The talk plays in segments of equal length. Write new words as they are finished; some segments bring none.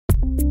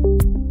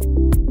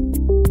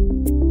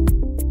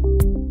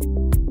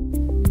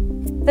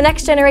The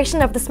next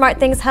generation of the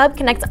SmartThings Hub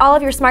connects all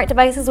of your smart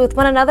devices with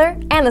one another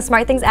and the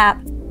SmartThings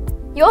app.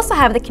 You also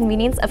have the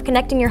convenience of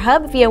connecting your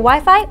hub via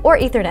Wi-Fi or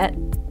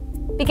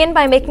Ethernet. Begin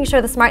by making sure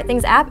the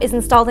SmartThings app is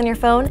installed on your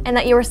phone and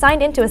that you are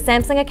signed into a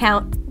Samsung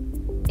account.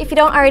 If you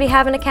don't already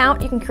have an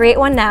account, you can create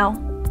one now.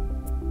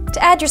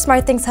 To add your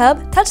SmartThings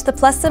Hub, touch the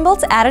plus symbol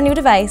to add a new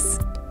device.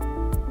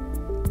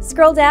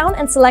 Scroll down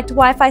and select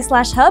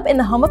Wi-Fi/Hub in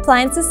the Home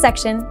Appliances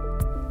section.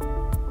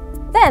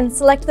 Then,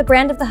 select the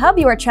brand of the hub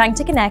you are trying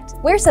to connect.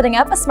 We're setting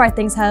up a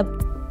SmartThings Hub.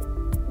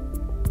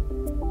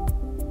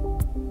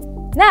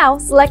 Now,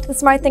 select the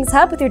SmartThings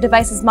Hub with your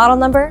device's model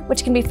number,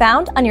 which can be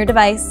found on your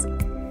device.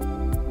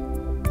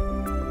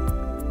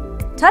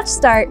 Touch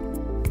Start.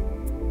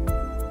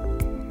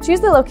 Choose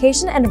the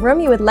location and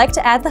room you would like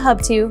to add the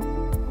hub to.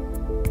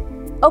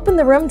 Open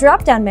the Room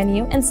drop-down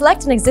menu and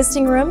select an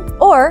existing room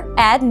or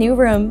Add New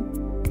Room.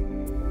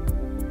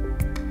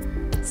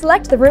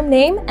 Select the room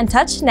name and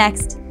touch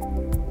Next.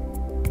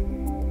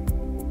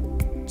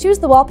 Choose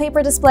the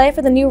wallpaper display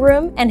for the new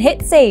room and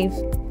hit Save.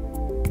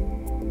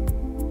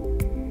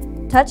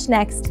 Touch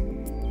Next.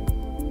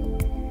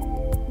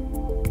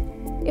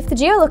 If the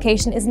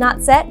geolocation is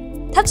not set,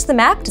 touch the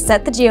map to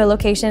set the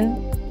geolocation.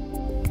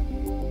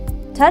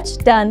 Touch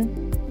Done.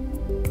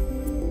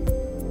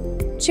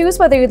 Choose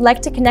whether you'd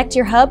like to connect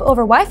your hub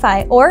over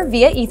Wi-Fi or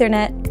via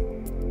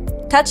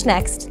Ethernet. Touch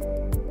Next.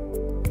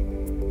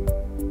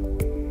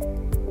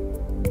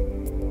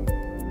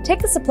 Take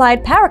the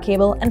supplied power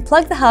cable and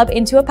plug the hub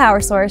into a power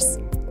source.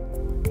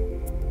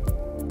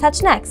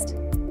 Touch Next.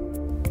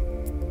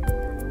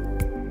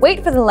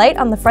 Wait for the light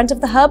on the front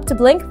of the hub to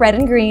blink red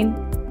and green.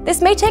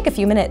 This may take a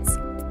few minutes.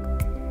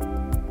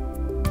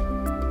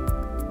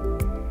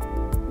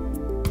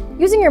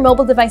 Using your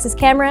mobile device's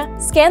camera,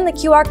 scan the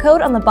QR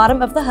code on the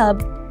bottom of the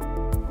hub.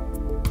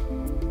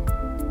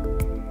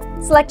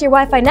 Select your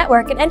Wi-Fi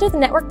network and enter the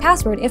network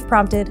password if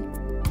prompted.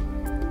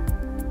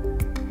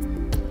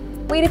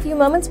 Wait a few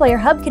moments while your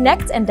hub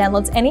connects and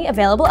downloads any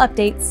available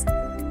updates.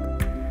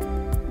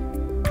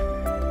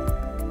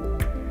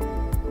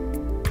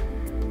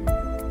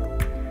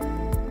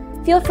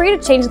 Feel free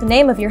to change the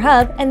name of your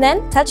hub and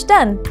then touch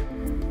Done.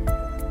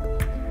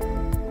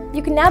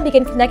 You can now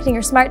begin connecting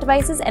your smart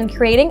devices and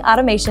creating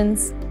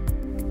automations.